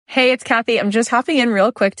Hey, it's Kathy. I'm just hopping in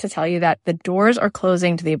real quick to tell you that the doors are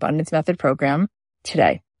closing to the Abundance Method program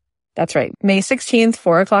today. That's right. May 16th,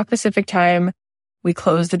 4:00 Pacific time, we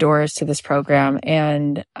close the doors to this program.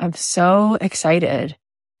 And I'm so excited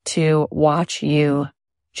to watch you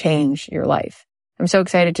change your life. I'm so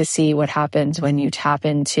excited to see what happens when you tap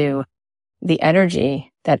into the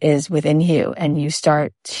energy that is within you and you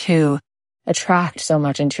start to attract so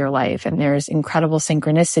much into your life, and there's incredible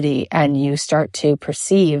synchronicity, and you start to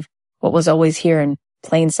perceive what was always here in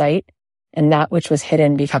plain sight, and that which was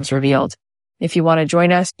hidden becomes revealed. If you want to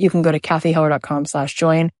join us, you can go to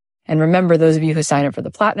kathyheller.com/join. And remember, those of you who sign up for the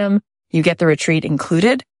Platinum, you get the retreat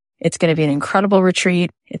included. It's going to be an incredible retreat.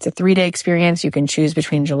 It's a 3-day experience. You can choose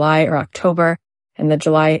between July or October, and the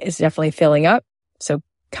July is definitely filling up. So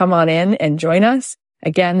come on in and join us.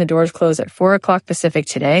 Again, the doors close at 4:00 Pacific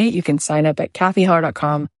today. You can sign up at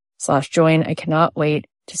kathyheller.com/join. I cannot wait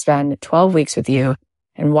to spend 12 weeks with you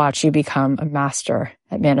and watch you become a master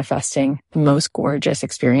at manifesting the most gorgeous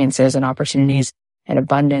experiences and opportunities and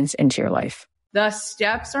abundance into your life. The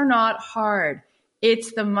steps are not hard.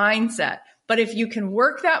 It's the mindset. But if you can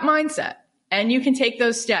work that mindset and you can take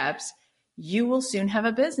those steps, you will soon have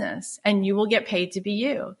a business and you will get paid to be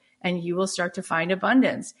you and you will start to find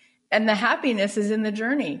abundance. And the happiness is in the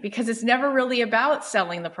journey, because it's never really about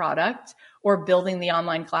selling the product or building the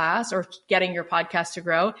online class or getting your podcast to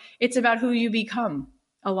grow. It's about who you become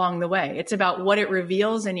along the way. It's about what it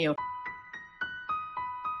reveals in you.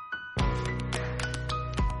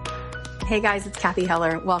 Hey guys, it's Kathy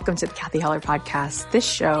Heller. Welcome to the Kathy Heller Podcast. This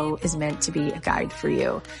show is meant to be a guide for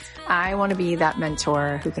you. I want to be that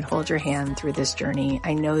mentor who can hold your hand through this journey.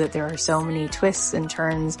 I know that there are so many twists and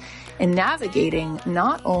turns in navigating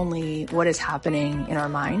not only what is happening in our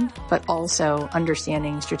mind, but also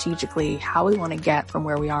understanding strategically how we want to get from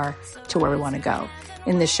where we are to where we want to go.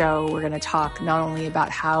 In the show, we're going to talk not only about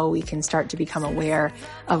how we can start to become aware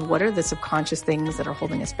of what are the subconscious things that are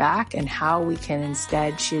holding us back and how we can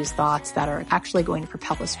instead choose thoughts that are actually going to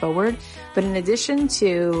propel us forward. But in addition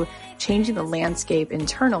to changing the landscape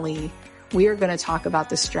internally, we are going to talk about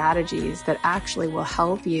the strategies that actually will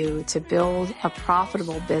help you to build a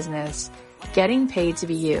profitable business, getting paid to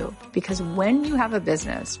be you. Because when you have a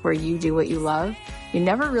business where you do what you love, you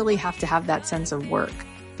never really have to have that sense of work,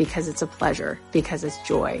 because it's a pleasure, because it's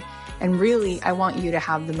joy. And really, I want you to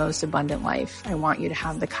have the most abundant life. I want you to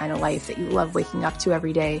have the kind of life that you love waking up to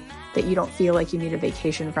every day, that you don't feel like you need a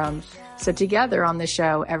vacation from. So together on the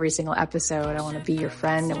show, every single episode, I want to be your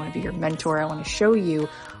friend. I want to be your mentor. I want to show you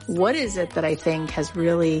what is it that I think has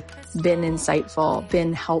really been insightful,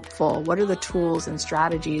 been helpful? What are the tools and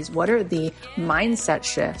strategies? What are the mindset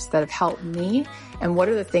shifts that have helped me? And what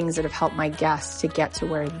are the things that have helped my guests to get to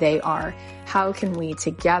where they are? How can we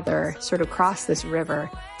together sort of cross this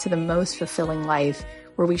river to the most fulfilling life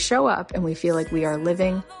where we show up and we feel like we are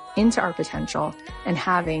living into our potential and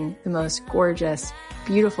having the most gorgeous,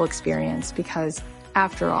 beautiful experience? Because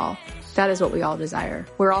after all, that is what we all desire.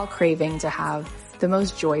 We're all craving to have the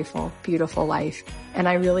most joyful, beautiful life. And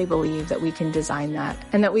I really believe that we can design that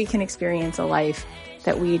and that we can experience a life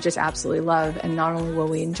that we just absolutely love. And not only will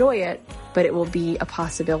we enjoy it, but it will be a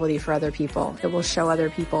possibility for other people. It will show other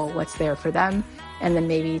people what's there for them. And then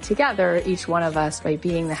maybe together, each one of us, by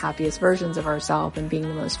being the happiest versions of ourselves and being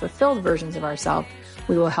the most fulfilled versions of ourselves,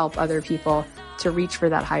 we will help other people to reach for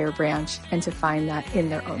that higher branch and to find that in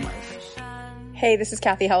their own life. Hey, this is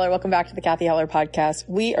Kathy Heller. Welcome back to the Kathy Heller Podcast.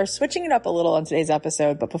 We are switching it up a little on today's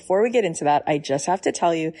episode, but before we get into that, I just have to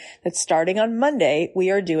tell you that starting on Monday, we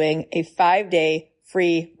are doing a 5-day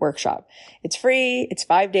free workshop. It's free. It's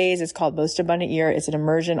 5 days. It's called Most Abundant Year. It's an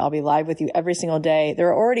immersion. I'll be live with you every single day. There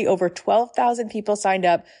are already over 12,000 people signed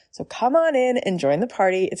up. So come on in and join the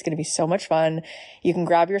party. It's going to be so much fun. You can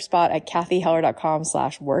grab your spot at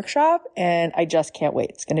kathyheller.com/workshop. And I just can't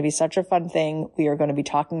wait. It's going to be such a fun thing. We are going to be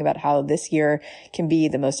talking about how this year can be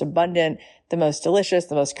the most abundant, the most delicious,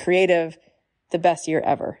 the most creative, the best year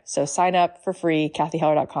ever. So sign up for free,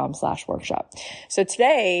 kathyheller.com/workshop. So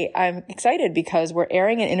today I'm excited because we're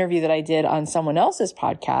airing an interview that I did on someone else's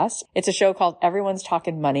podcast. It's a show called Everyone's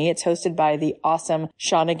Talking Money. It's hosted by the awesome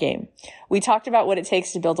Shauna Game. We talked about what it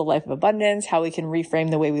takes to build a life of abundance, how we can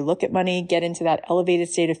reframe the way we look at money, get into that elevated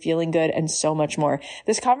state of feeling good, and so much more.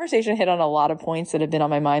 This conversation hit on a lot of points that have been on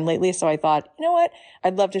my mind lately. So I thought, you know what?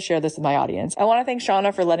 I'd love to share this with my audience. I want to thank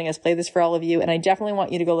Shauna for letting us play this for all of you. And I definitely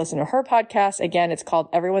want you to go listen to her podcast. Again, it's called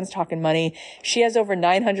Everyone's Talking Money. She has over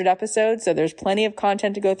 900 episodes, so there's plenty of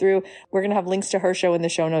content to go through. We're going to have links to her show in the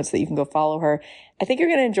show notes so that you can go follow her. I think you're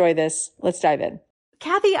going to enjoy this. Let's dive in.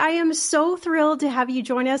 Kathy, I am so thrilled to have you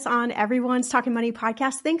join us on Everyone's Talking Money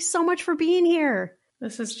podcast. Thanks so much for being here.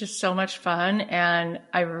 This is just so much fun. And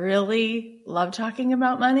I really love talking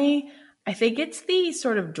about money. I think it's the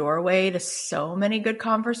sort of doorway to so many good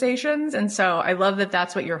conversations. And so I love that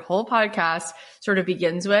that's what your whole podcast sort of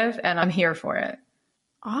begins with. And I'm here for it.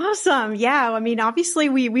 Awesome. Yeah. I mean, obviously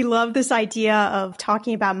we love this idea of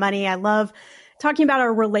talking about money. I love talking about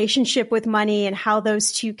our relationship with money and how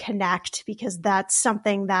those two connect, because that's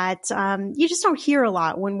something that you just don't hear a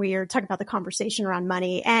lot when we are talking about the conversation around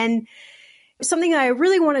money. And something that I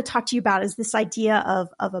really want to talk to you about is this idea of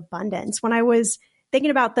abundance. When I was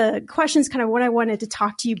thinking about the questions, kind of what I wanted to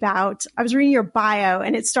talk to you about, I was reading your bio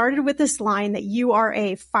and it started with this line that you are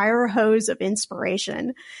a fire hose of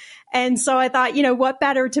inspiration. And so I thought, what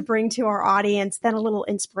better to bring to our audience than a little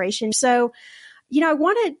inspiration? So, I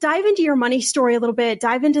want to dive into your money story a little bit,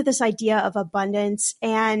 dive into this idea of abundance.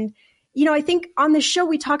 And, I think on the show,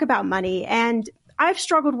 we talk about money, and I've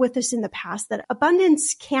struggled with this in the past, that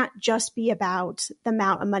abundance can't just be about the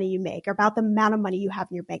amount of money you make or about the amount of money you have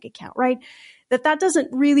in your bank account, right? That doesn't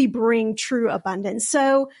really bring true abundance.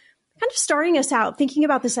 So kind of starting us out, thinking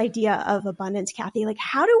about this idea of abundance, Kathy, like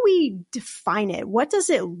how do we define it? What does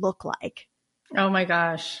it look like? Oh my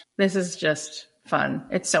gosh, this is just fun.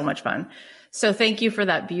 It's so much fun. So thank you for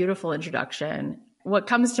that beautiful introduction. What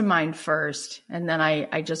comes to mind first, and then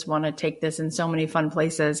I just want to take this in so many fun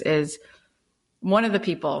places, is one of the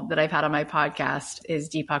people that I've had on my podcast is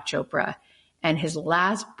Deepak Chopra, and his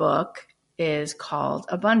last book is called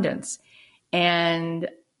Abundance. And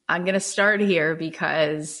I'm going to start here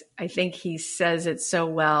because I think he says it so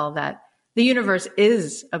well, that the universe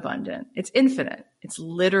is abundant. It's infinite. It's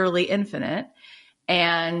literally infinite.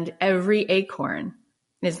 And every acorn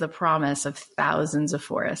is the promise of thousands of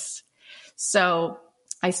forests. So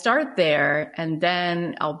I start there, and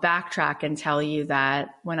then I'll backtrack and tell you that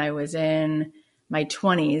when I was in my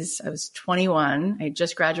 20s, I was 21, I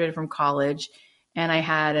just graduated from college, and I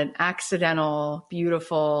had an accidental,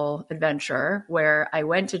 beautiful adventure where I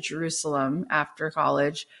went to Jerusalem after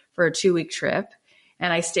college for a 2-week trip,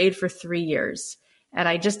 and I stayed for 3 years. And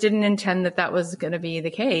I just didn't intend that that was going to be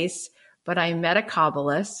the case, but I met a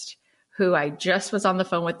Kabbalist who I just was on the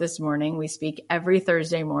phone with this morning. We speak every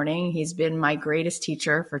Thursday morning. He's been my greatest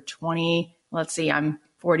teacher for I'm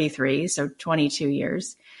 43, so 22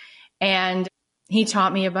 years. And he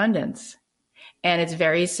taught me abundance. And it's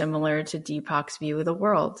very similar to Deepak's view of the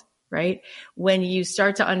world, right? When you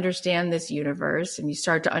start to understand this universe and you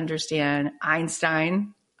start to understand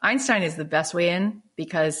Einstein is the best way in,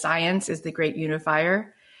 because science is the great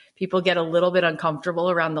unifier. People get a little bit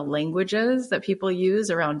uncomfortable around the languages that people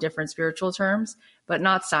use around different spiritual terms, but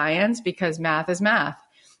not science, because math is math.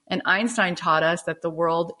 And Einstein taught us that the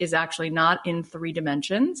world is actually not in 3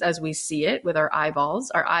 dimensions as we see it with our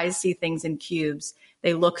eyeballs. Our eyes see things in cubes.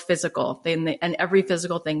 They look physical, and every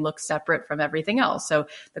physical thing looks separate from everything else. So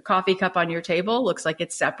the coffee cup on your table looks like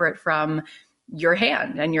it's separate from your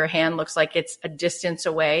hand, and your hand looks like it's a distance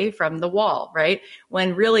away from the wall, right?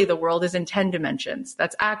 When really the world is in 10 dimensions.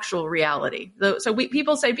 That's actual reality. So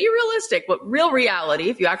people say, be realistic. What real reality,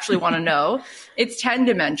 if you actually want to know, it's 10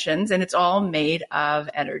 dimensions, and it's all made of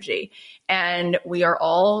energy. And we are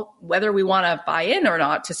all, whether we want to buy in or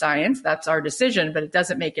not to science, that's our decision, but it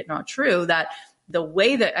doesn't make it not true that the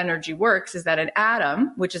way that energy works is that an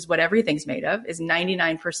atom, which is what everything's made of, is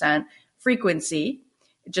 99% frequency,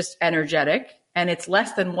 just energetic, and it's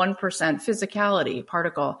less than 1% physicality,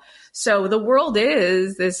 particle. So the world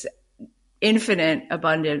is this infinite,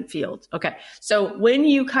 abundant field. Okay. So when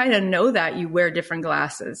you kind of know that, you wear different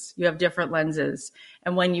glasses, you have different lenses.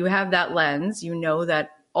 And when you have that lens, you know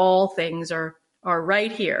that all things are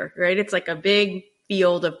right here, right? It's like a big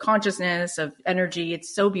field of consciousness, of energy.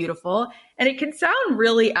 It's so beautiful. And it can sound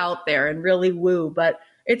really out there and really woo, but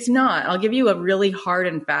it's not. I'll give you a really hard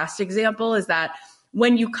and fast example, is that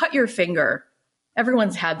when you cut your finger,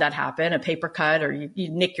 everyone's had that happen, a paper cut, or you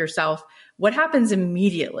nick yourself. What happens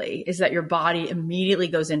immediately is that your body immediately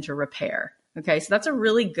goes into repair. Okay. So that's a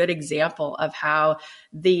really good example of how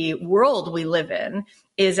the world we live in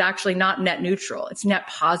is actually not net neutral. It's net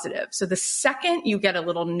positive. So the second you get a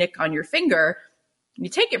little nick on your finger, you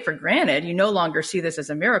take it for granted. You no longer see this as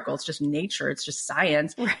a miracle. It's just nature. It's just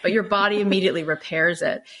science, right. But your body immediately repairs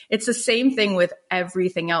it. It's the same thing with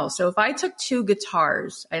everything else. So if I took 2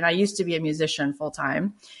 guitars, and I used to be a musician full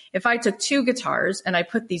time, if I took 2 guitars and I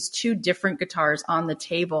put these 2 different guitars on the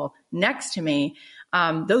table next to me,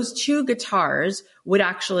 those 2 guitars would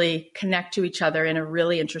actually connect to each other in a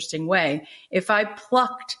really interesting way. If I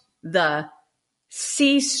plucked the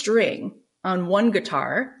C string on one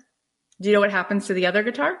guitar, do you know what happens to the other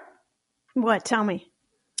guitar? What? Tell me.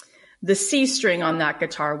 The C string on that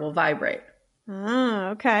guitar will vibrate. Oh,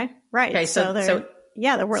 okay. Right. Okay. So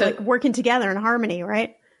that we're like working together in harmony,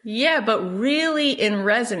 right? Yeah, but really in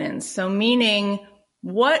resonance. So meaning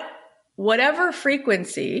whatever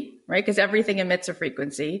frequency, right? Because everything emits a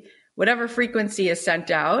frequency. Whatever frequency is sent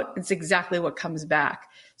out, it's exactly what comes back.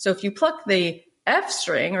 So if you pluck the F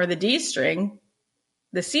string or the D string,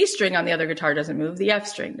 the C string on the other guitar doesn't move, the F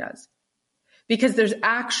string does. Because there's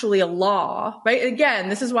actually a law, right? Again,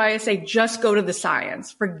 this is why I say just go to the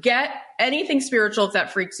science. Forget anything spiritual if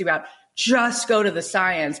that freaks you out. Just go to the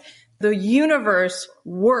science. The universe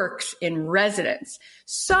works in resonance.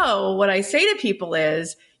 So what I say to people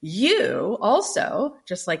is, you also,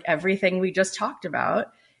 just like everything we just talked about,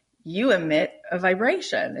 you emit a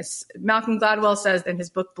vibration. Malcolm Gladwell says in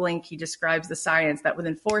his book, Blink, he describes the science that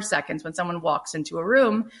within 4 seconds, when someone walks into a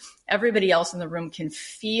room, everybody else in the room can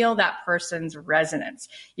feel that person's resonance.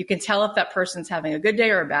 You can tell if that person's having a good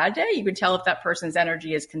day or a bad day. You can tell if that person's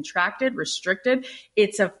energy is contracted, restricted.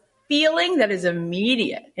 It's a feeling that is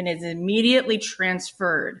immediate and is immediately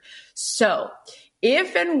transferred. So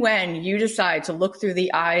if and when you decide to look through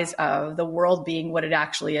the eyes of the world being what it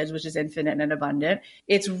actually is, which is infinite and abundant,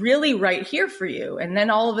 it's really right here for you. And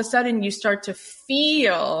then all of a sudden you start to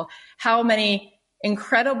feel how many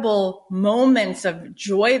incredible moments of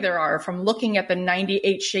joy there are from looking at the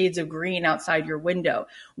 98 shades of green outside your window.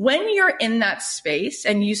 When you're in that space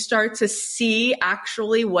and you start to see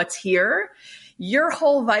actually what's here, your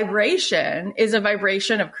whole vibration is a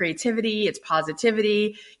vibration of creativity. It's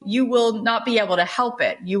positivity. You will not be able to help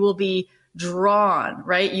it. You will be drawn,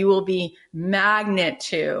 right? You will be magnet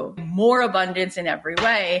to more abundance in every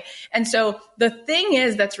way. And so the thing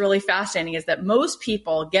is that's really fascinating is that most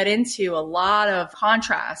people get into a lot of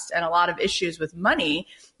contrast and a lot of issues with money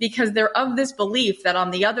because they're of this belief that on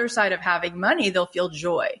the other side of having money, they'll feel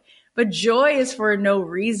joy. But joy is for no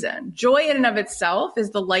reason. Joy in and of itself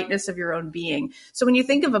is the lightness of your own being. So when you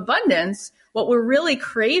think of abundance, what we're really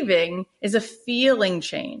craving is a feeling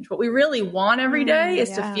change. What we really want every day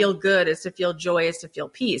is to feel good, is to feel joy, is to feel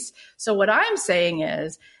peace. So what I'm saying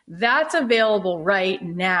is that's available right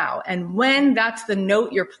now. And when that's the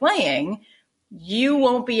note you're playing, you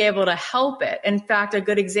won't be able to help it. In fact, a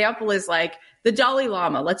good example is like the Dalai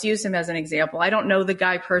Lama. Let's use him as an example. I don't know the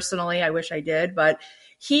guy personally. I wish I did, but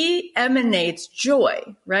he emanates joy,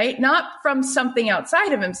 right? Not from something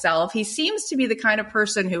outside of himself. He seems to be the kind of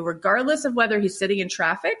person who, regardless of whether he's sitting in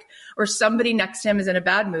traffic or somebody next to him is in a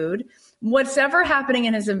bad mood, what's ever happening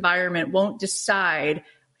in his environment won't decide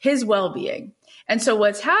his well-being. And so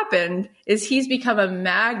what's happened is he's become a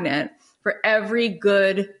magnet for every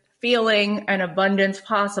good feeling and abundance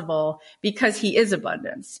possible because he is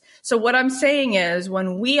abundance. So what I'm saying is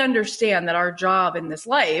when we understand that our job in this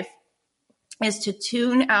life is to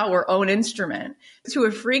tune our own instrument to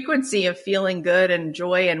a frequency of feeling good and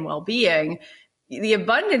joy and well-being, the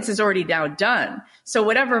abundance is already now done. So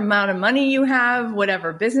whatever amount of money you have,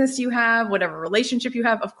 whatever business you have, whatever relationship you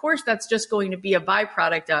have, of course, that's just going to be a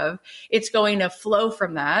byproduct of, it's going to flow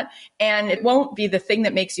from that. And it won't be the thing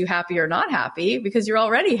that makes you happy or not happy because you're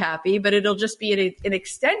already happy, but it'll just be an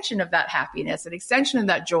extension of that happiness, an extension of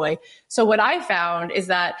that joy. So what I found is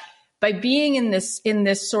that by being in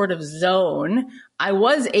this sort of zone, I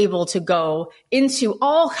was able to go into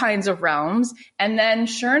all kinds of realms. And then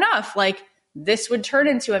sure enough, like this would turn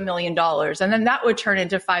into $1 million and then that would turn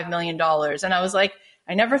into $5 million. And I was like,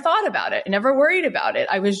 I never thought about it. I never worried about it.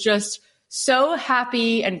 I was just so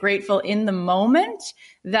happy and grateful in the moment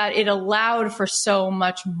that it allowed for so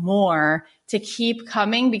much more to keep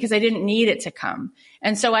coming because I didn't need it to come.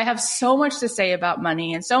 And so I have so much to say about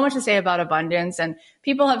money and so much to say about abundance. And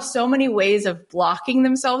people have so many ways of blocking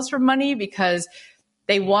themselves from money because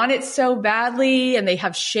they want it so badly and they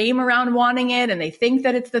have shame around wanting it and they think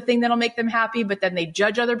that it's the thing that'll make them happy, but then they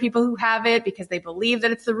judge other people who have it because they believe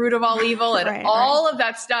that it's the root of all evil. And all of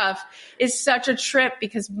that stuff is such a trip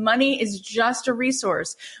because money is just a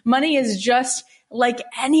resource. Money is just like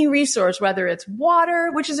any resource, whether it's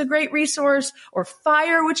water, which is a great resource, or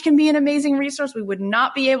fire, which can be an amazing resource. We would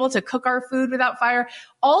not be able to cook our food without fire.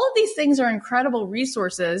 All of these things are incredible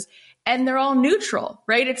resources. And they're all neutral,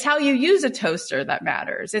 right? It's how you use a toaster that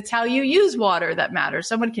matters. It's how you use water that matters.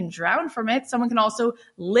 Someone can drown from it. Someone can also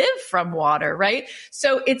live from water, right?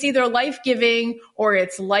 So it's either life-giving or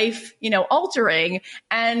it's life, altering.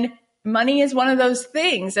 And money is one of those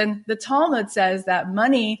things. And the Talmud says that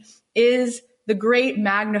money is the great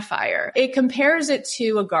magnifier. It compares it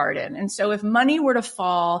to a garden. And so if money were to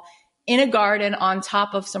fall in a garden on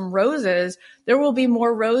top of some roses, there will be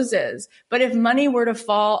more roses. But if money were to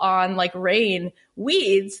fall on like rain,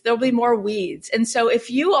 weeds, there'll be more weeds. And so if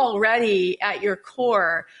you already at your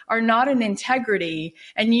core are not in integrity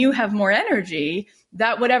and you have more energy,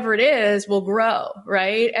 that whatever it is will grow,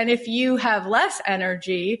 right? And if you have less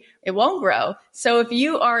energy, it won't grow. So if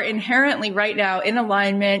you are inherently right now in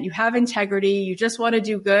alignment, you have integrity, you just want to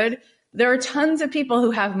do good, there are tons of people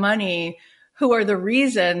who have money who are the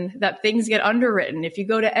reason that things get underwritten. If you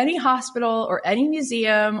go to any hospital or any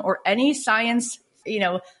museum or any science,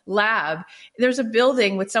 lab, there's a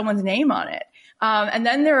building with someone's name on it. And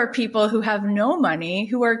then there are people who have no money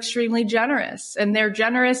who are extremely generous, and they're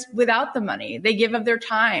generous without the money. They give of their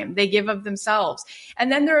time. They give of themselves.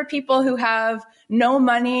 And then there are people who have no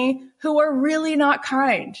money who are really not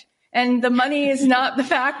kind, and the money is not the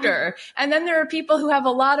factor. And then there are people who have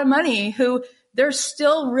a lot of money who they're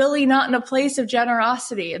still really not in a place of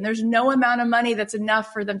generosity, and there's no amount of money that's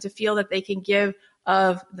enough for them to feel that they can give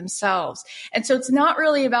of themselves. And so it's not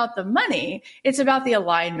really about the money, it's about the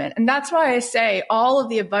alignment. And that's why I say all of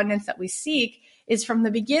the abundance that we seek is from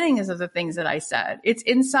the beginnings of the things that I said. It's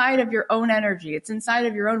inside of your own energy. It's inside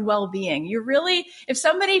of your own well-being. If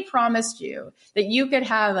somebody promised you that you could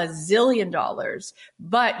have $1 zillion,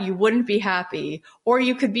 but you wouldn't be happy, or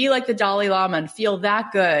you could be like the Dalai Lama and feel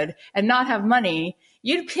that good and not have money,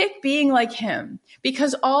 you'd pick being like him,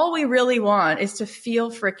 because all we really want is to feel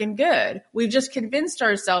freaking good. We've just convinced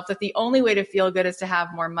ourselves that the only way to feel good is to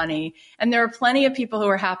have more money. And there are plenty of people who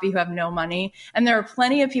are happy who have no money. And there are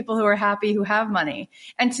plenty of people who are happy who have money.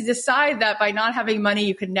 And to decide that by not having money,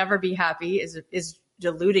 you could never be happy is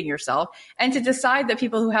deluding yourself. And to decide that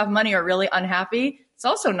people who have money are really unhappy, it's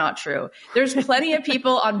also not true. There's plenty of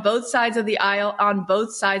people on both sides of the aisle, on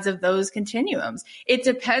both sides of those continuums. It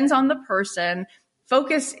depends on the person.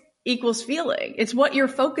 Focus equals feeling. It's what you're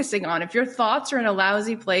focusing on. If your thoughts are in a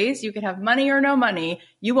lousy place, you could have money or no money,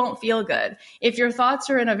 you won't feel good. If your thoughts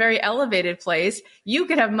are in a very elevated place, you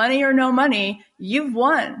could have money or no money, you've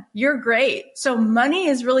won. You're great. So money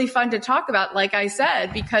is really fun to talk about, like I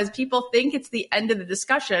said, because people think it's the end of the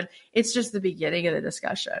discussion. It's just the beginning of the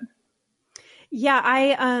discussion. Yeah,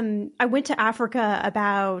 I went to Africa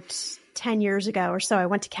about 10 years ago or so. I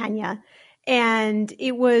went to Kenya. And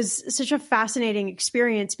it was such a fascinating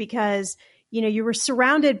experience because, you were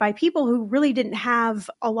surrounded by people who really didn't have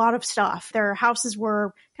a lot of stuff. Their houses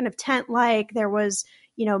were kind of tent-like. There was,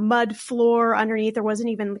 mud floor underneath. There wasn't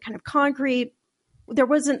even kind of concrete. There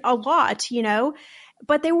wasn't a lot,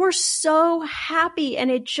 but they were so happy. And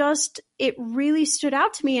it really stood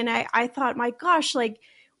out to me. And I thought, my gosh, like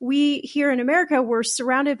we here in America, we're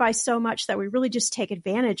surrounded by so much that we really just take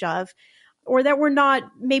advantage of, or that we're not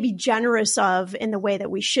maybe generous of in the way that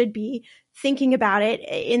we should be, thinking about it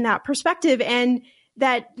in that perspective. And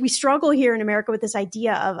that we struggle here in America with this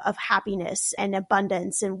idea of happiness and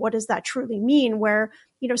abundance. And what does that truly mean? Where,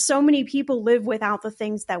 so many people live without the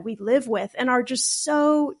things that we live with and are just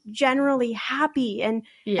so generally happy and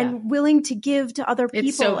willing to give to other people.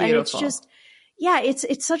 It's so beautiful. And it's just,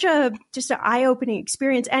 it's such just an eye-opening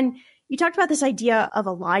experience. And you talked about this idea of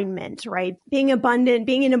alignment, right? Being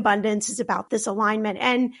in abundance is about this alignment.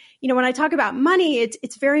 And, when I talk about money,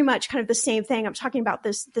 it's very much kind of the same thing. I'm talking about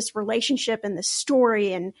this relationship and this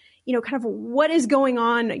story and, kind of what is going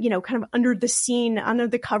on, kind of under the scene, under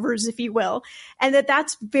the covers, if you will. And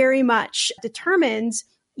that's very much determines,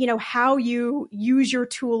 how you use your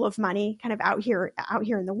tool of money kind of out here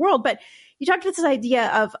in the world. But you talked about this idea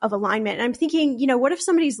of alignment. And I'm thinking, what if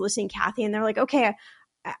somebody's listening, Kathy, and they're like, okay,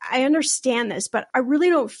 I understand this, but I really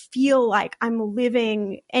don't feel like I'm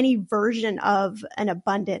living any version of an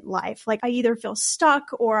abundant life. Like I either feel stuck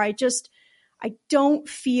or I don't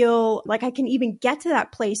feel like I can even get to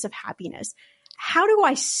that place of happiness. How do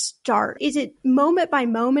I start? Is it moment by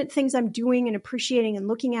moment things I'm doing and appreciating and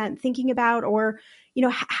looking at and thinking about? Or,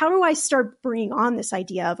 how do I start bringing on this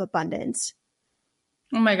idea of abundance?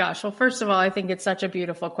 Oh my gosh. Well, first of all, I think it's such a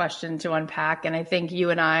beautiful question to unpack. And I think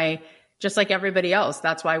you and I, just like everybody else,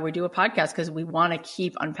 that's why we do a podcast, because we want to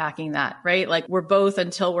keep unpacking that, right? Like we're both,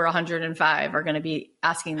 until we're 105, are going to be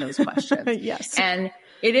asking those questions. Yes. And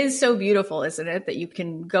it is so beautiful, isn't it? That you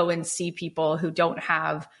can go and see people who don't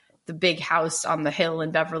have the big house on the hill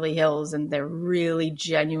in Beverly Hills and they're really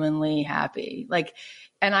genuinely happy. Like,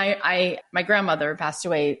 and my grandmother passed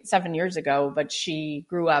away 7 years ago, but she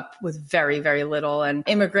grew up with very, very little, and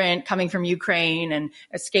immigrant coming from Ukraine and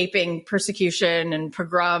escaping persecution and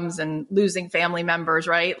pogroms and losing family members,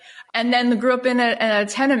 right? And then grew up in a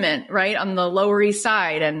tenement, right, on the Lower East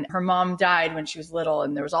Side. And her mom died when she was little.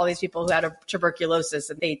 And there was all these people who had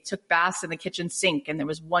tuberculosis, and they took baths in the kitchen sink. And there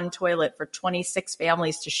was one toilet for 26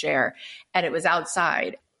 families to share. And it was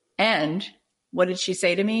outside. And what did she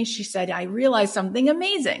say to me? She said, I realized something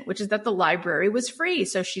amazing, which is that the library was free.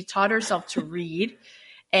 So she taught herself to read.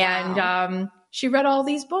 And, wow. she read all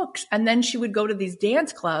these books, and then she would go to these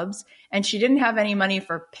dance clubs, and she didn't have any money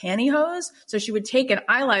for pantyhose. So she would take an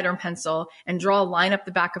eyeliner pencil and draw a line up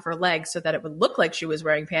the back of her leg so that it would look like she was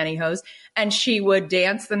wearing pantyhose. And she would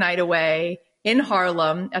dance the night away in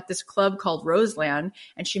Harlem at this club called Roseland.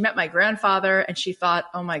 And she met my grandfather, and she thought,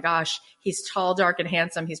 oh my gosh, he's tall, dark, and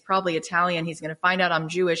handsome. He's probably Italian. He's going to find out I'm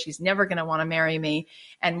Jewish. He's never going to want to marry me.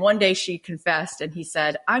 And one day she confessed, and he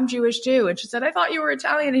said, I'm Jewish too. And she said, I thought you were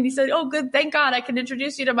Italian. And he said, oh, good. Thank God I can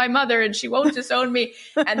introduce you to my mother, and she won't disown me.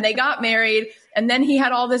 And they got married. And then he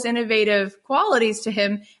had all this innovative qualities to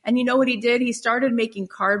him. And you know what he did? He started making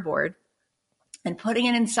cardboard and putting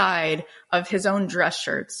it inside of his own dress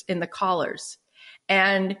shirts in the collars.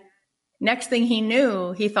 And next thing he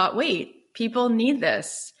knew, he thought, wait, people need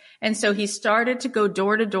this. And so he started to go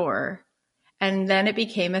door to door. And then it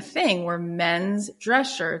became a thing where men's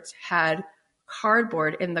dress shirts had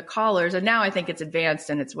cardboard in the collars. And now I think it's advanced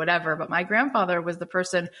and it's whatever. But my grandfather was the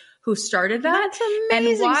person who started that. That's an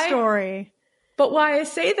amazing story. But why I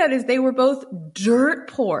say that is they were both dirt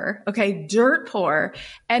poor. Okay. Dirt poor.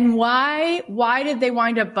 And why did they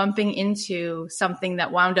wind up bumping into something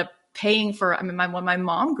that wound up paying for, I mean, when my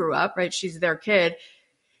mom grew up, right? She's their kid.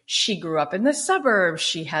 She grew up in the suburbs.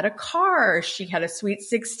 She had a car. She had a Sweet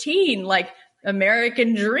 16, like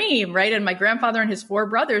American dream, right? And my grandfather and his 4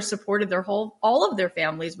 brothers supported all of their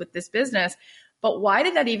families with this business. But why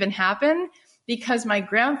did that even happen? Because my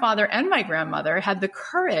grandfather and my grandmother had the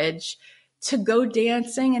courage to go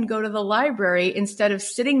dancing and go to the library instead of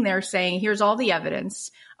sitting there saying, here's all the evidence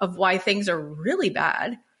of why things are really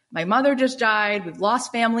bad. My mother just died. We've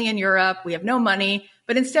lost family in Europe. We have no money.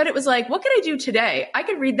 But instead it was like, what could I do today? I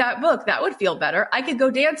could read that book. That would feel better. I could go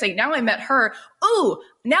dancing. Now I met her. Ooh,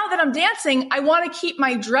 now that I'm dancing, I want to keep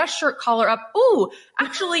my dress shirt collar up. Ooh,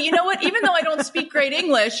 actually, you know what? Even though I don't speak great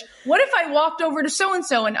English, what if I walked over to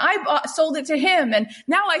so-and-so and I sold it to him, and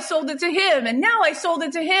now I sold it to him, and now I sold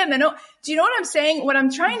it to him. And do you know what I'm saying? What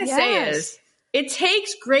I'm trying to say is, it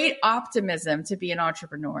takes great optimism to be an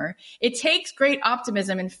entrepreneur. It takes great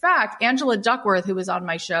optimism. In fact, Angela Duckworth, who was on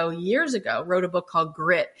my show years ago, wrote a book called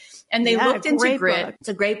Grit. And they looked into Grit. Book. It's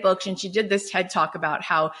a great book. And she did this TED Talk about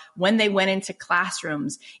how when they went into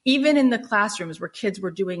classrooms, even in the classrooms where kids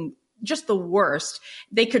were doing just the worst,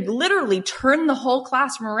 they could literally turn the whole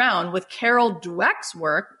classroom around with Carol Dweck's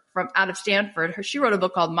work from out of Stanford. She wrote a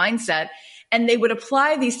book called Mindset. And they would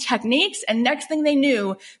apply these techniques, and next thing they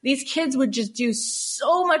knew, these kids would just do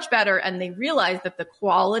so much better. And they realized that the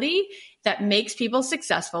quality that makes people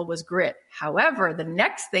successful was grit. However, the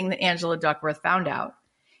next thing that Angela Duckworth found out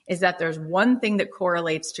is that there's one thing that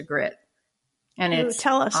correlates to grit, and it's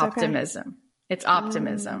optimism. Okay. It's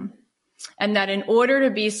optimism. And that in order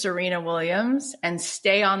to be Serena Williams and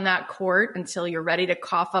stay on that court until you're ready to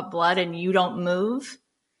cough up blood and you don't move,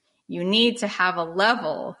 you need to have a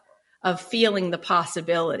level of feeling the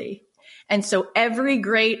possibility. And so every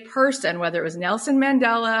great person, whether it was Nelson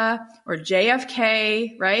Mandela or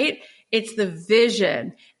JFK, right? It's the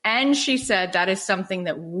vision. And she said that is something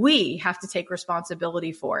that we have to take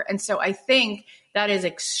responsibility for. And so I think that is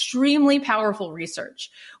extremely powerful research,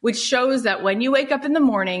 which shows that when you wake up in the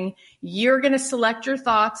morning, you're going to select your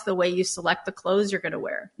thoughts the way you select the clothes you're going to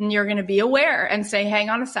wear. And you're going to be aware and say, hang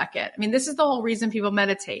on a second. I mean, this is the whole reason people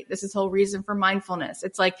meditate. This is the whole reason for mindfulness.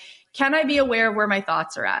 It's like, can I be aware of where my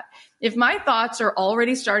thoughts are at? If my thoughts are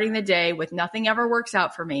already starting the day with nothing ever works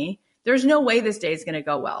out for me, there's no way this day is going to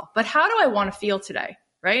go well. But how do I want to feel today?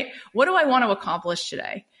 Right? What do I want to accomplish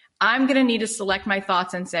today? I'm going to need to select my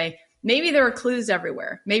thoughts and say, maybe there are clues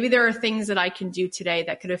everywhere. Maybe there are things that I can do today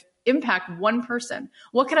that could impact one person.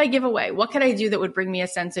 What could I give away? What could I do that would bring me a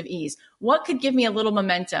sense of ease? What could give me a little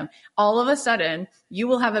momentum? All of a sudden, you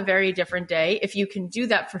will have a very different day if you can do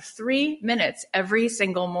that for 3 minutes every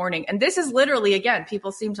single morning. And this is literally, again,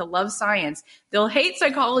 people seem to love science. They'll hate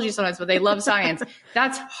psychology sometimes, but they love science.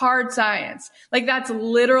 That's hard science. Like that's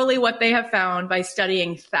literally what they have found by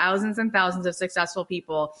studying thousands and thousands of successful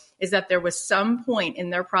people, is that there was some point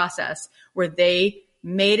in their process where they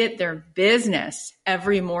made it their business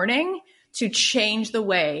every morning to change the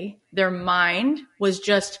way their mind was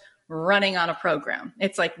just running on a program.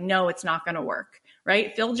 It's like, no, it's not going to work,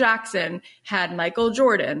 right? Phil Jackson had Michael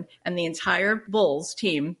Jordan and the entire Bulls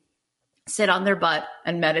team sit on their butt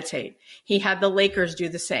and meditate. He had the Lakers do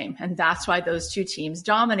the same. And that's why those two teams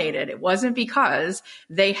dominated. It wasn't because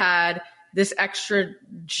they had this extra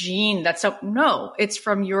gene no, it's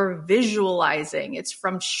from your visualizing. It's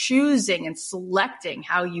from choosing and selecting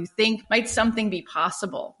how you think might something be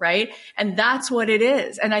possible, right? And that's what it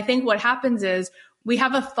is. And I think what happens is We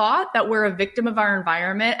have a thought that we're a victim of our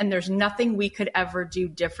environment and there's nothing we could ever do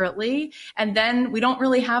differently. And then we don't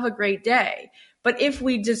really have a great day. But if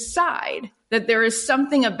we decide that there is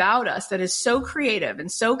something about us that is so creative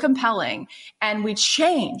and so compelling, and we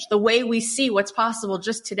change the way we see what's possible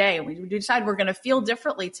just today, and we decide we're going to feel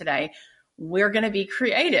differently today, we're going to be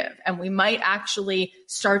creative, and we might actually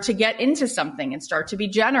start to get into something and start to be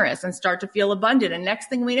generous and start to feel abundant. And next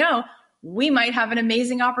thing we know, we might have an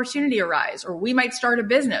amazing opportunity arise, or we might start a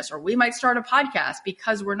business, or we might start a podcast,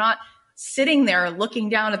 because we're not sitting there looking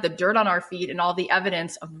down at the dirt on our feet and all the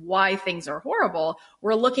evidence of why things are horrible.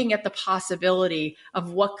 We're looking at the possibility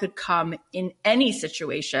of what could come in any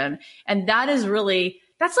situation. And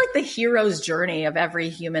that's like the hero's journey of every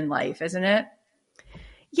human life, isn't it?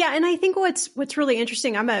 Yeah. And I think what's really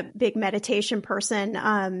interesting, I'm a big meditation person.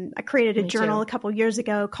 I created a journal a couple of years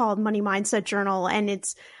ago called Money Mindset Journal. And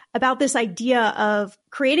it's about this idea of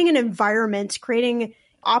creating an environment, creating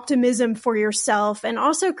optimism for yourself, and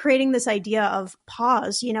also creating this idea of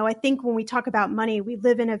pause. I think when we talk about money, we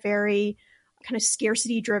live in a very kind of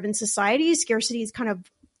scarcity driven society. Scarcity is kind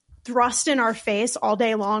of thrust in our face all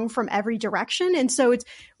day long from every direction. And so it's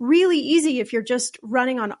really easy, if you're just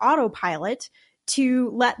running on autopilot, to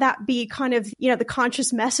let that be kind of, the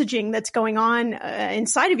conscious messaging that's going on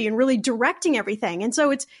inside of you and really directing everything. And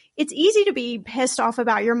so it's easy to be pissed off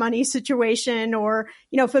about your money situation, or,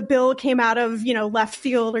 if a bill came out of, left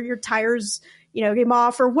field, or your tires, came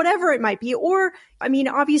off, or whatever it might be. Or,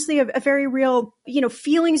 obviously a very real,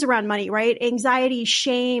 feelings around money, right? Anxiety,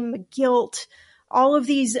 shame, guilt, all of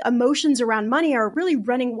these emotions around money are really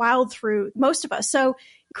running wild through most of us. So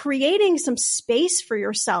creating some space for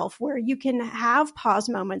yourself where you can have pause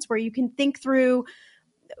moments, where you can think through,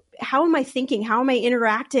 how am I thinking? How am I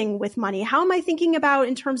interacting with money? How am I thinking about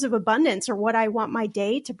in terms of abundance, or what I want my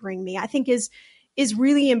day to bring me? I think is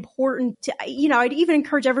really important to, I'd even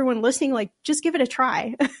encourage everyone listening, like, just give it a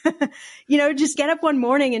try. Just get up one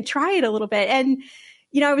morning and try it a little bit. And,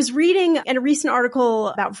 I was reading in a recent article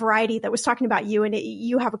about Variety that was talking about you, and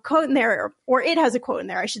you have a quote in there, or it has a quote in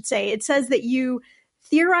there, I should say. It says that you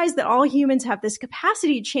theorize that all humans have this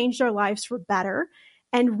capacity to change their lives for better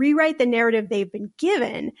and rewrite the narrative they've been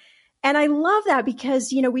given. And I love that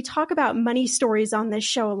because, we talk about money stories on this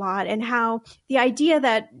show a lot, and how the idea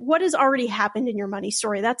that what has already happened in your money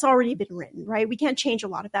story, that's already been written, right? We can't change a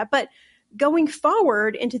lot of that. But going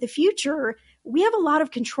forward into the future, we have a lot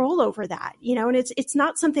of control over that, and it's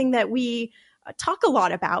not something that we talk a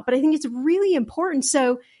lot about, but I think it's really important.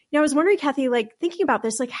 So, I was wondering, Kathy, like, thinking about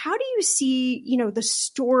this, like, how do you see, the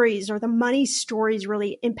stories or the money stories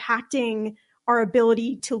really impacting our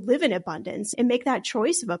ability to live in abundance and make that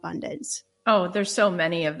choice of abundance? Oh, there's so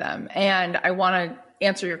many of them. And I want to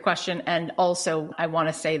answer your question. And also I want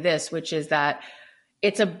to say this, which is that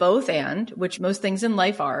it's a both and, which most things in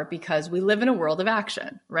life are, because we live in a world of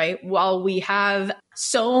action, right? While we have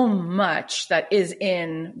so much that is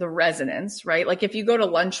in the resonance, right? Like if you go to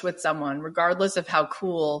lunch with someone, regardless of how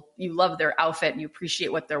cool you love their outfit and you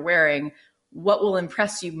appreciate what they're wearing, what will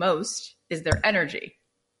impress you most is their energy,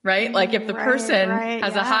 right? Like if the person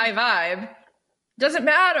has a high vibe, doesn't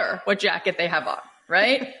matter what jacket they have on,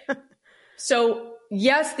 right? So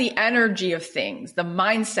yes, the energy of things, the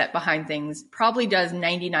mindset behind things probably does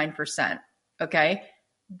 99%. Okay.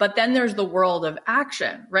 But then there's the world of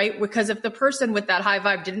action, right? Because if the person with that high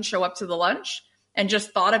vibe didn't show up to the lunch and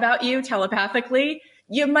just thought about you telepathically,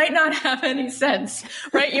 you might not have any sense,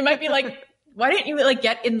 right? You might be like, why didn't you like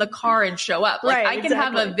get in the car and show up? Like I can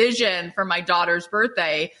have a vision for my daughter's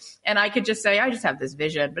birthday and I could just say, I just have this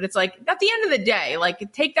vision. But it's like, at the end of the day,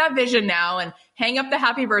 like take that vision now and hang up the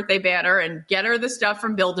happy birthday banner and get her the stuff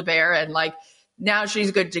from Build-A-Bear. And like, now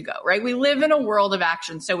she's good to go, right? We live in a world of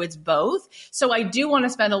action. So it's both. So I do want to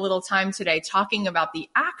spend a little time today talking about the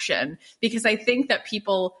action, because I think that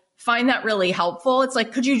people find that really helpful. It's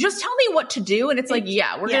like, could you just tell me what to do? And it's like,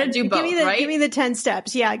 yeah, we're going to do both, right? Give me the 10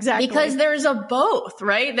 steps. Yeah, exactly. Because there's a both,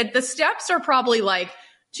 right? That the steps are probably like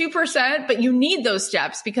 2%, but you need those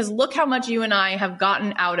steps because look how much you and I have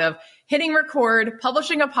gotten out of hitting record,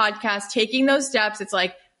 publishing a podcast, taking those steps. It's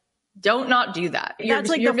like, don't not do that. That's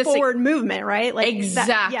like the forward movement, right? Like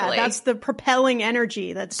exactly. That's the propelling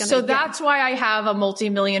energy that's going to. So that's why I have a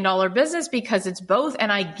multi-million-dollar business, because it's both.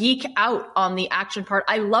 And I geek out on the action part.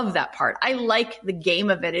 I love that part. I like the game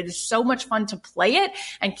of it. It is so much fun to play it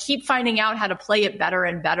and keep finding out how to play it better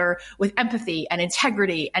and better with empathy and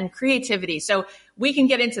integrity and creativity. So we can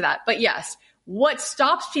get into that. But yes, what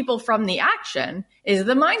stops people from the action is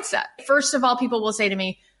the mindset. First of all, people will say to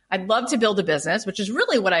me, I'd love to build a business, which is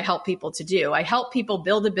really what I help people to do. I help people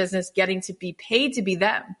build a business getting to be paid to be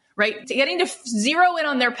them, right? Getting to zero in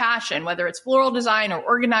on their passion, whether it's floral design or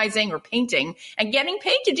organizing or painting, and getting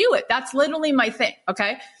paid to do it. That's literally my thing.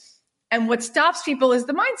 Okay. And what stops people is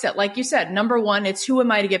the mindset. Like you said, number one, it's who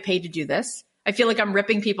am I to get paid to do this? I feel like I'm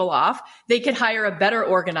ripping people off. They could hire a better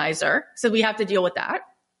organizer. So we have to deal with that.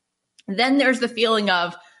 Then there's the feeling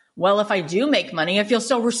of, well, if I do make money, I feel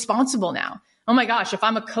so responsible now. Oh my gosh, if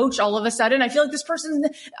I'm a coach all of a sudden, I feel like this person,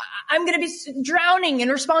 I'm going to be drowning in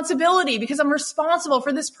responsibility because I'm responsible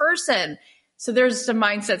for this person. So there's some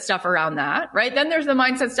mindset stuff around that, right? Then there's the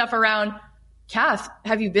mindset stuff around, Kath,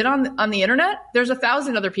 have you been on the internet? There's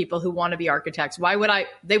 1,000 other people who want to be architects. Why would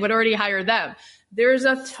they would already hire them. There's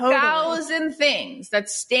 1,000 things that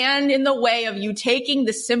stand in the way of you taking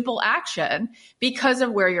the simple action because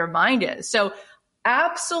of where your mind is. So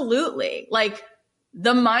absolutely, like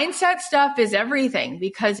the mindset stuff is everything,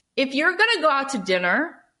 because if you're going to go out to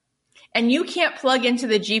dinner and you can't plug into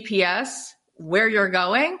the GPS where you're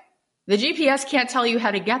going, the GPS can't tell you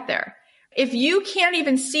how to get there. If you can't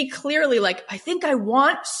even see clearly, like, I think I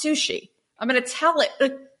want sushi, I'm going to tell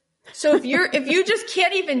it. So if you just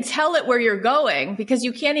can't even tell it where you're going because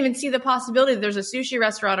you can't even see the possibility that there's a sushi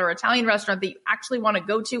restaurant or Italian restaurant that you actually want to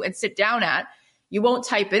go to and sit down at, you won't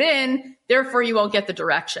type it in, therefore you won't get the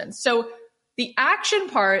directions. So the action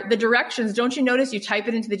part, the directions, don't you notice you type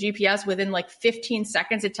it into the GPS within like 15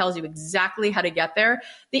 seconds, it tells you exactly how to get there.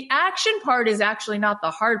 The action part is actually not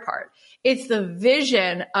the hard part. It's the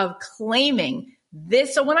vision of claiming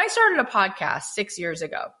this. So when I started a podcast 6 years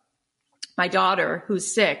ago, my daughter,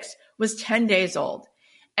 who's 6, was 10 days old.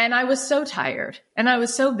 And I was so tired and I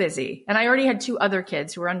was so busy. And I already had 2 other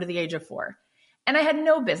kids who were under the age of 4. And I had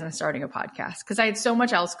no business starting a podcast because I had so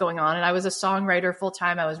much else going on. And I was a songwriter full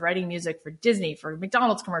time. I was writing music for Disney, for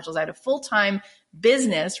McDonald's commercials. I had a full-time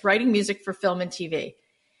business writing music for film and TV.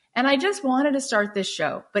 And I just wanted to start this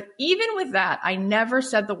show. But even with that, I never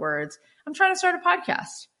said the words, I'm trying to start a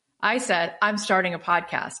podcast. I said, I'm starting a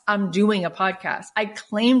podcast. I'm doing a podcast. I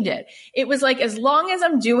claimed it. It was like, as long as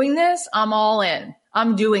I'm doing this, I'm all in.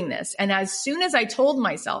 I'm doing this. And as soon as I told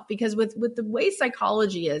myself, because with the way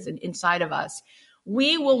psychology is inside of us,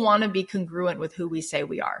 we will want to be congruent with who we say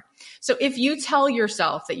we are. So if you tell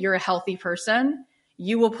yourself that you're a healthy person,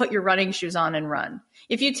 you will put your running shoes on and run.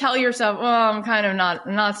 If you tell yourself, oh, I'm kind of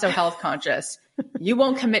not so health conscious, you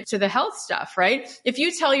won't commit to the health stuff, right? If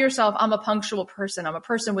you tell yourself, I'm a punctual person, I'm a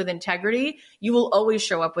person with integrity, you will always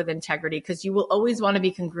show up with integrity because you will always want to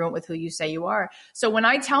be congruent with who you say you are. So when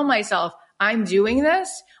I tell myself, I'm doing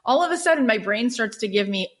this, all of a sudden my brain starts to give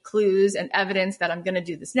me clues and evidence that I'm going to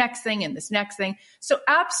do this next thing and this next thing. So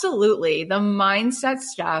absolutely, the mindset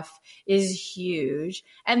stuff is huge.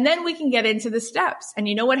 And then we can get into the steps. And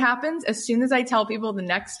you know what happens? As soon as I tell people the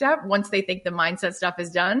next step, once they think the mindset stuff is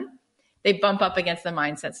done, they bump up against the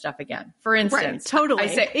mindset stuff again. For instance, right, totally.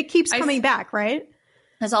 It keeps coming back, right?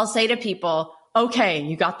 As I'll say to people, okay,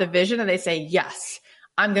 you got the vision? And they say, yes.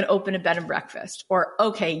 I'm going to open a bed and breakfast. Or,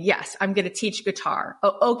 okay, yes, I'm going to teach guitar.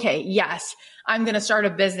 Oh, okay, yes, I'm going to start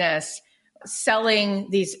a business selling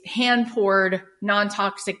these hand-poured,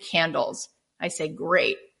 non-toxic candles. I say,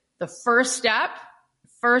 great. The first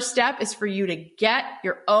step is for you to get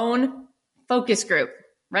your own focus group,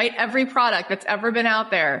 right? Every product that's ever been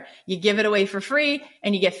out there, you give it away for free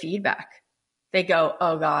and you get feedback. They go,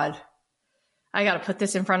 oh God, I got to put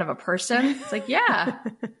this in front of a person. It's like, yeah.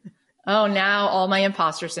 Oh, now all my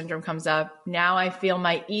imposter syndrome comes up. Now I feel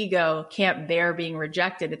my ego can't bear being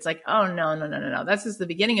rejected. It's like, oh, no. This is the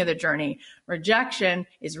beginning of the journey. Rejection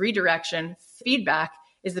is redirection. Feedback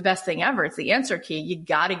is the best thing ever. It's the answer key. You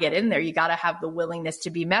got to get in there. You got to have the willingness to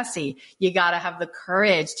be messy. You got to have the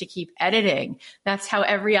courage to keep editing. That's how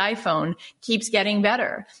every iPhone keeps getting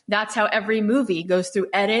better. That's how every movie goes through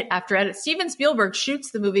edit after edit. Steven Spielberg shoots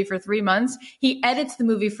the movie for 3 months. He edits the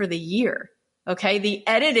movie for the year. Okay. The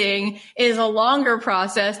editing is a longer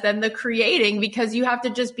process than the creating because you have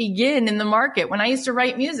to just begin in the market. When I used to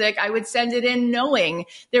write music, I would send it in knowing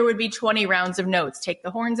there would be 20 rounds of notes. Take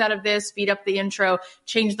the horns out of this, speed up the intro,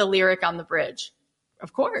 change the lyric on the bridge.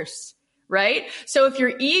 Of course. Right? So if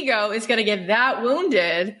your ego is going to get that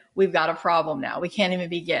wounded, we've got a problem now. We can't even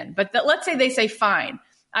begin. But let's say they say, fine,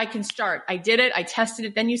 I can start. I did it. I tested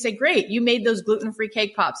it. Then you say, great, you made those gluten-free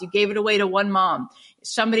cake pops. You gave it away to one mom,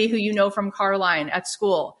 somebody who you know from Carline at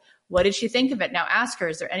school. What did she think of it? Now ask her,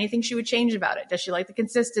 is there anything she would change about it? Does she like the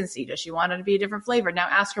consistency? Does she want it to be a different flavor? Now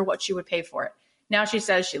ask her what she would pay for it. Now she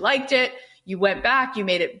says she liked it. You went back, you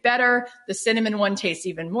made it better. The cinnamon one tastes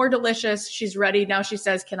even more delicious. She's ready. Now she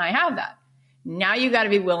says, can I have that? Now you got to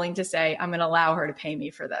be willing to say, I'm going to allow her to pay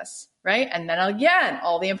me for this. Right. And then again,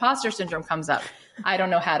 all the imposter syndrome comes up. I don't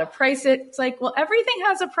know how to price it. It's like, well, everything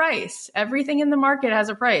has a price. Everything in the market has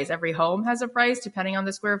a price. Every home has a price depending on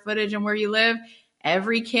the square footage and where you live.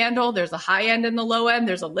 Every candle, there's a high end and the low end.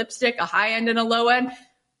 There's a lipstick, a high end and a low end.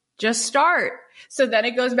 Just start. So then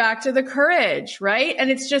it goes back to the courage, right? And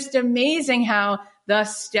it's just amazing how the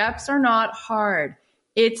steps are not hard.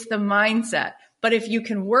 It's the mindset. But if you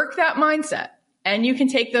can work that mindset and you can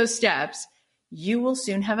take those steps, you will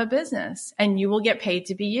soon have a business and you will get paid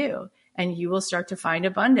to be you and you will start to find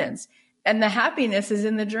abundance. And the happiness is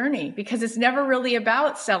in the journey because it's never really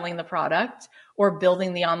about selling the product or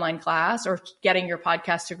building the online class or getting your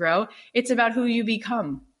podcast to grow. It's about who you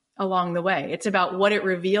become along the way. It's about what it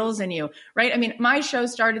reveals in you, right? I mean, my show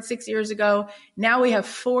started 6 years ago. Now we have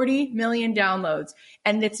 40 million downloads,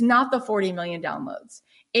 and it's not the 40 million downloads.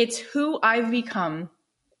 It's who I've become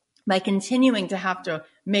by continuing to have to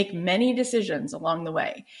make many decisions along the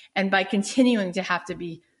way. And by continuing to have to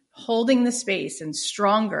be holding the space and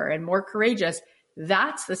stronger and more courageous,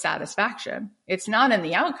 that's the satisfaction. It's not in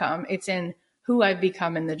the outcome. It's in who I've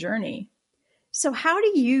become in the journey. So how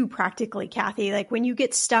do you practically, Kathy, like when you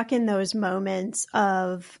get stuck in those moments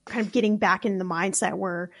of kind of getting back in the mindset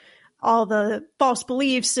where all the false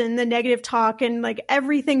beliefs and the negative talk and like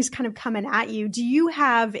everything's kind of coming at you, do you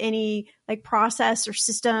have any like process or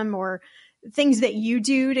system or things that you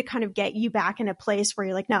do to kind of get you back in a place where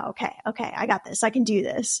you're like, no, okay, I got this. I can do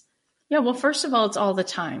this. Yeah. Well, first of all, it's all the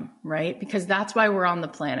time, right? Because that's why we're on the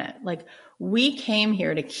planet. Like we came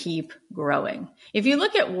here to keep growing. If you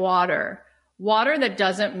look at water that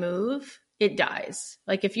doesn't move, it dies.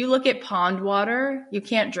 Like if you look at pond water, you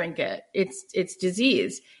can't drink it. It's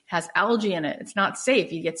disease. It has algae in it. It's not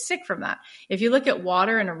safe. You get sick from that. If you look at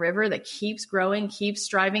water in a river that keeps growing, keeps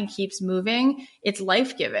striving, keeps moving, it's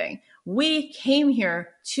life-giving. We came here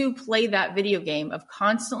to play that video game of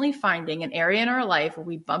constantly finding an area in our life where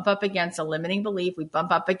we bump up against a limiting belief. We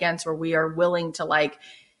bump up against where we are willing to like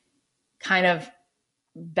kind of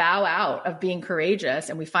bow out of being courageous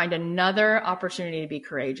and we find another opportunity to be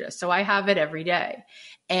courageous. So I have it every day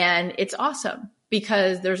and it's awesome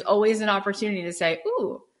because there's always an opportunity to say,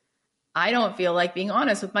 ooh, I don't feel like being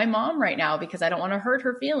honest with my mom right now because I don't want to hurt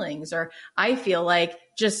her feelings. Or I feel like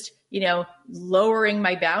just, lowering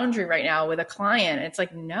my boundary right now with a client. It's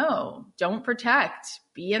like, no, don't protect,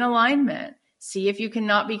 be in alignment. See if you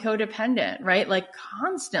cannot be codependent, right? Like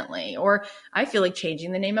constantly. Or I feel like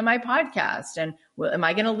changing the name of my podcast and am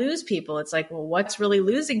I going to lose people? It's like, well, what's really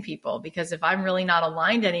losing people? Because if I'm really not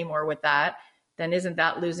aligned anymore with that, then isn't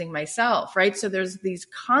that losing myself, right? So there's these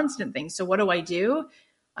constant things. So what do?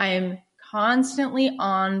 I am constantly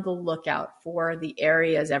on the lookout for the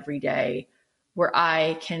areas every day where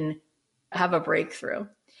I can have a breakthrough.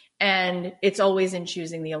 And it's always in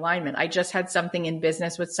choosing the alignment. I just had something in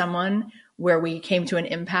business with someone where we came to an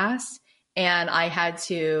impasse and I had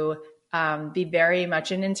to be very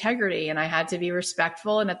much in integrity and I had to be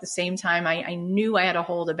respectful. And at the same time, I knew I had to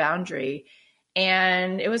hold a boundary.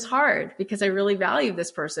 And it was hard because I really valued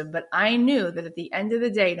this person. But I knew that at the end of the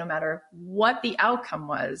day, no matter what the outcome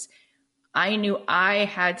was, I knew I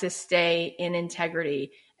had to stay in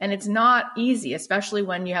integrity. And it's not easy, especially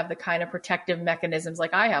when you have the kind of protective mechanisms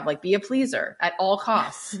like I have, like be a pleaser at all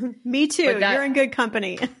costs. Me too. You're in good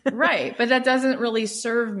company. Right. But that doesn't really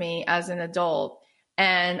serve me as an adult.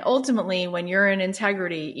 And ultimately, when you're in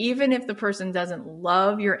integrity, even if the person doesn't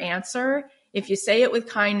love your answer, if you say it with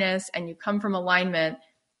kindness and you come from alignment,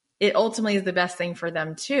 it ultimately is the best thing for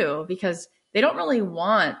them too, because they don't really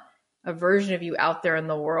want a version of you out there in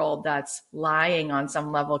the world that's lying on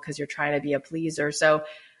some level because you're trying to be a pleaser. So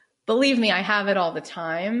believe me, I have it all the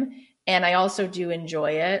time. And I also do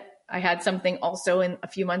enjoy it. I had something also a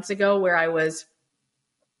few months ago where I was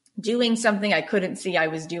doing something I couldn't see I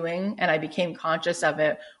was doing. And I became conscious of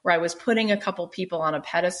it, where I was putting a couple people on a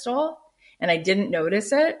pedestal and I didn't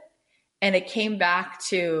notice it. And it came back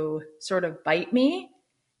to sort of bite me.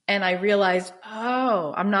 And I realized,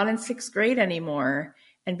 oh, I'm not in 6th grade anymore.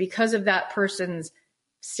 And because of that person's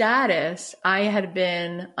status, I had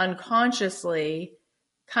been unconsciously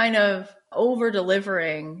kind of over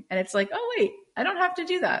delivering. And it's like, oh, wait, I don't have to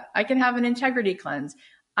do that. I can have an integrity cleanse.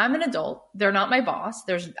 I'm an adult. They're not my boss.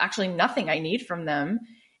 There's actually nothing I need from them.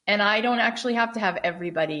 And I don't actually have to have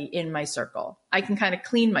everybody in my circle. I can kind of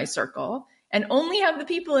clean my circle and only have the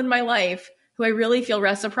people in my life who I really feel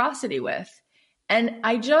reciprocity with. And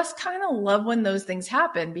I just kind of love when those things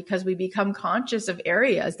happen because we become conscious of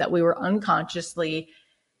areas that we were unconsciously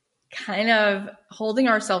kind of holding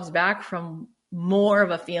ourselves back from more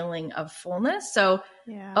of a feeling of fullness. So,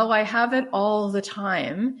 I have it all the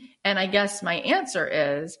time. And I guess my answer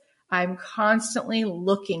is I'm constantly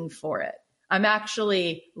looking for it. I'm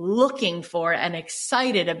actually looking for and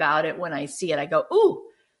excited about it when I see it. I go, ooh,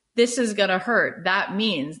 this is going to hurt. That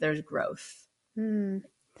means there's growth.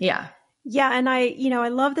 Yeah. Yeah. And I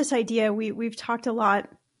love this idea. We've talked a lot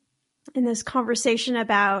in this conversation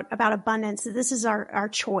about abundance. This is our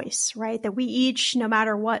choice, right? That we each, no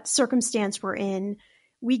matter what circumstance we're in,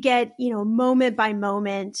 we get, moment by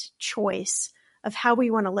moment choice of how we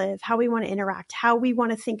want to live, how we want to interact, how we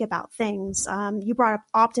want to think about things. You brought up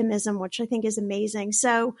optimism, which I think is amazing.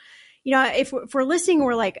 So, if we're listening,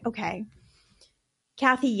 we're like, okay,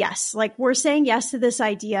 Kathy, yes, like we're saying yes to this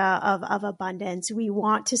idea of abundance. We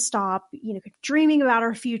want to stop, dreaming about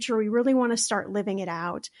our future. We really want to start living it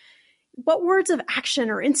out. What words of action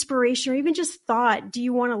or inspiration or even just thought do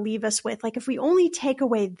you want to leave us with? Like, if we only take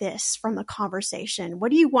away this from the conversation, what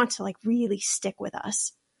do you want to really stick with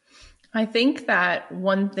us? I think that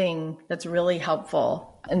one thing that's really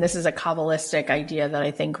helpful, and this is a Kabbalistic idea that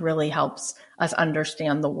I think really helps us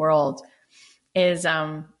understand the world, is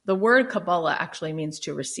the word Kabbalah actually means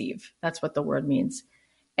to receive. That's what the word means.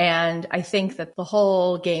 And I think that the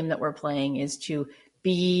whole game that we're playing is to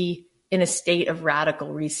be in a state of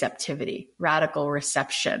radical receptivity, radical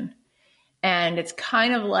reception. And it's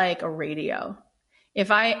kind of like a radio.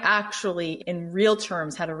 If I actually, in real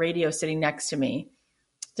terms, had a radio sitting next to me,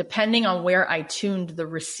 depending on where I tuned the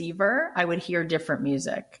receiver, I would hear different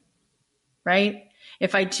music, right?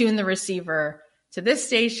 If I tune the receiver to this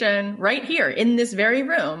station right here in this very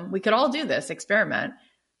room, we could all do this experiment.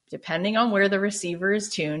 Depending on where the receiver is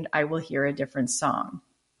tuned, I will hear a different song,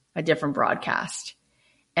 a different broadcast.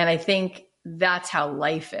 And I think that's how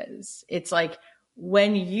life is. It's like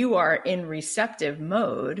when you are in receptive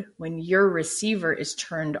mode, when your receiver is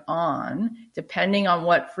turned on, depending on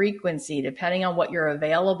what frequency, depending on what you're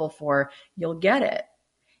available for, you'll get it.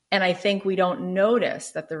 And I think we don't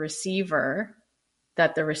notice that the receiver,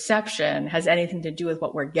 that the reception has anything to do with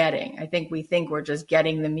what we're getting. I think we think we're just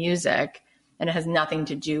getting the music and it has nothing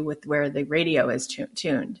to do with where the radio is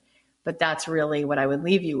tuned. But that's really what I would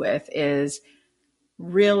leave you with is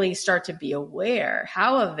really start to be aware.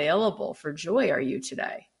 How available for joy are you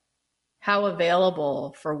today? How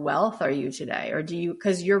available for wealth are you today? Or do you,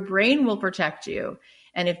 because your brain will protect you.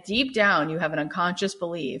 And if deep down you have an unconscious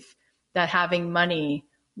belief that having money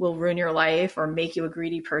will ruin your life or make you a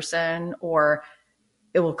greedy person or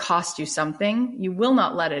it will cost you something, you will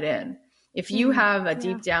not let it in. If you have a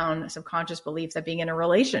deep down subconscious belief that being in a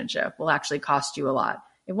relationship will actually cost you a lot,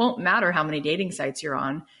 it won't matter how many dating sites you're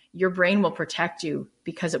on. Your brain will protect you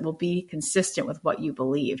because it will be consistent with what you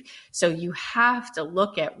believe. So you have to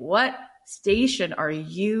look at what station are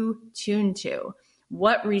you tuned to?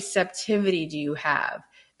 What receptivity do you have?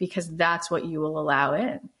 Because that's what you will allow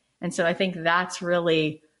in. And so I think that's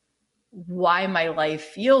really why my life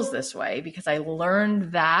feels this way, because I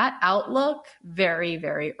learned that outlook very,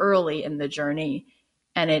 very early in the journey.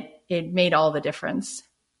 And it made all the difference.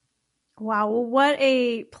 Wow. Well, what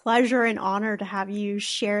a pleasure and honor to have you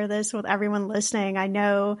share this with everyone listening. I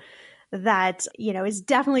know that, it's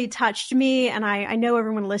definitely touched me. And I know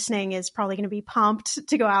everyone listening is probably going to be pumped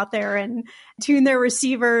to go out there and tune their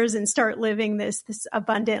receivers and start living this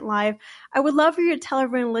abundant life. I would love for you to tell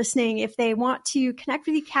everyone listening, if they want to connect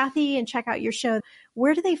with you, Kathy, and check out your show,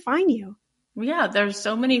 where do they find you? Yeah, there's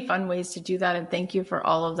so many fun ways to do that. And thank you for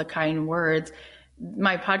all of the kind words.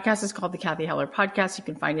 My podcast is called the Cathy Heller Podcast. You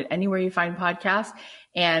can find it anywhere you find podcasts.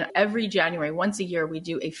 And every January, once a year, we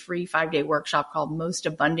do a free 5-day workshop called Most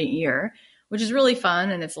Abundant Year, which is really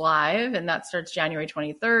fun. And it's live. And that starts January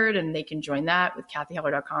 23rd. And they can join that with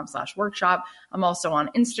kathyheller.com/workshop. I'm also on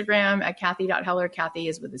Instagram at Kathy.Heller. Kathy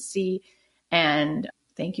is with a C. And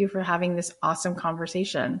thank you for having this awesome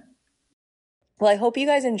conversation. Well, I hope you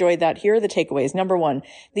guys enjoyed that. Here are the takeaways. Number 1,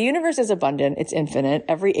 the universe is abundant. It's infinite.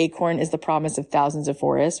 Every acorn is the promise of thousands of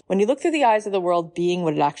forests. When you look through the eyes of the world being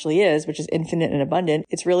what it actually is, which is infinite and abundant,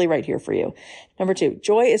 it's really right here for you. Number 2,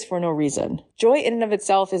 joy is for no reason. Joy in and of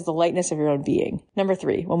itself is the lightness of your own being. Number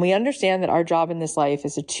 3, when we understand that our job in this life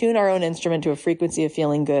is to tune our own instrument to a frequency of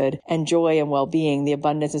feeling good and joy and well-being, the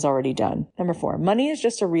abundance is already done. Number 4, money is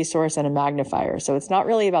just a resource and a magnifier. So it's not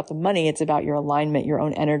really about the money. It's about your alignment, your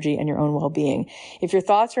own energy, and your own well-being. If your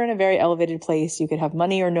thoughts are in a very elevated place, you could have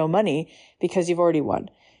money or no money because you've already won.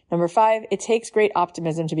 Number 5, it takes great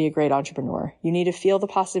optimism to be a great entrepreneur. You need to feel the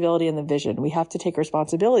possibility and the vision. We have to take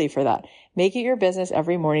responsibility for that. Make it your business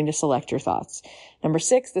every morning to select your thoughts. Number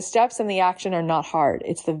 6, the steps and the action are not hard.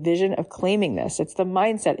 It's the vision of claiming this. It's the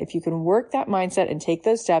mindset. If you can work that mindset and take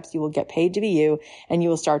those steps, you will get paid to be you and you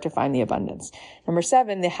will start to find the abundance. Number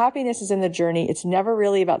 7, the happiness is in the journey. It's never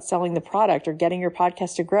really about selling the product or getting your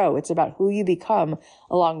podcast to grow. It's about who you become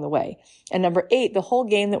along the way. And number 8, the whole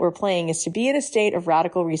game that we're playing is to be in a state of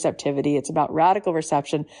radical receptivity. It's about radical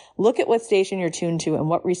reception. Look at what station you're tuned to and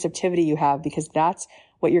what receptivity you have, because that's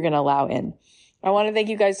what you're going to allow in. I want to thank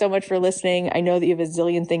you guys so much for listening. I know that you have a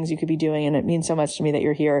zillion things you could be doing, and it means so much to me that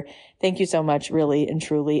you're here. Thank you so much, really and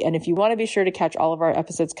truly. And if you want to be sure to catch all of our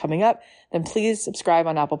episodes coming up, then please subscribe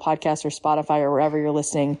on Apple Podcasts or Spotify or wherever you're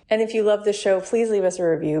listening. And if you love the show, please leave us a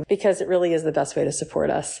review, because it really is the best way to support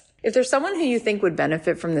us. If there's someone who you think would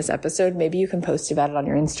benefit from this episode, maybe you can post about it on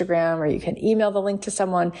your Instagram, or you can email the link to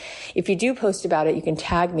someone. If you do post about it, you can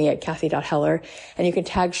tag me at Kathy.Heller, and you can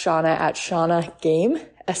tag Shauna at Shauna Game,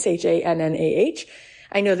 SHANNAH.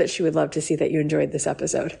 I know that she would love to see that you enjoyed this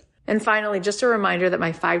episode. And finally, just a reminder that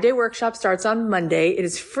my 5-day workshop starts on Monday. It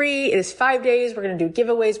is free. It is 5 days. We're going to do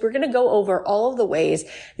giveaways. We're going to go over all of the ways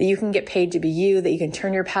that you can get paid to be you, that you can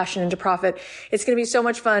turn your passion into profit. It's going to be so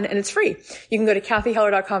much fun, and it's free. You can go to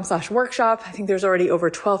kathyheller.com/workshop. I think there's already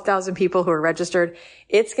over 12,000 people who are registered.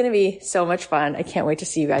 It's going to be so much fun. I can't wait to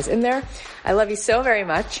see you guys in there. I love you so very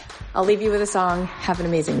much. I'll leave you with a song. Have an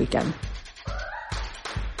amazing weekend.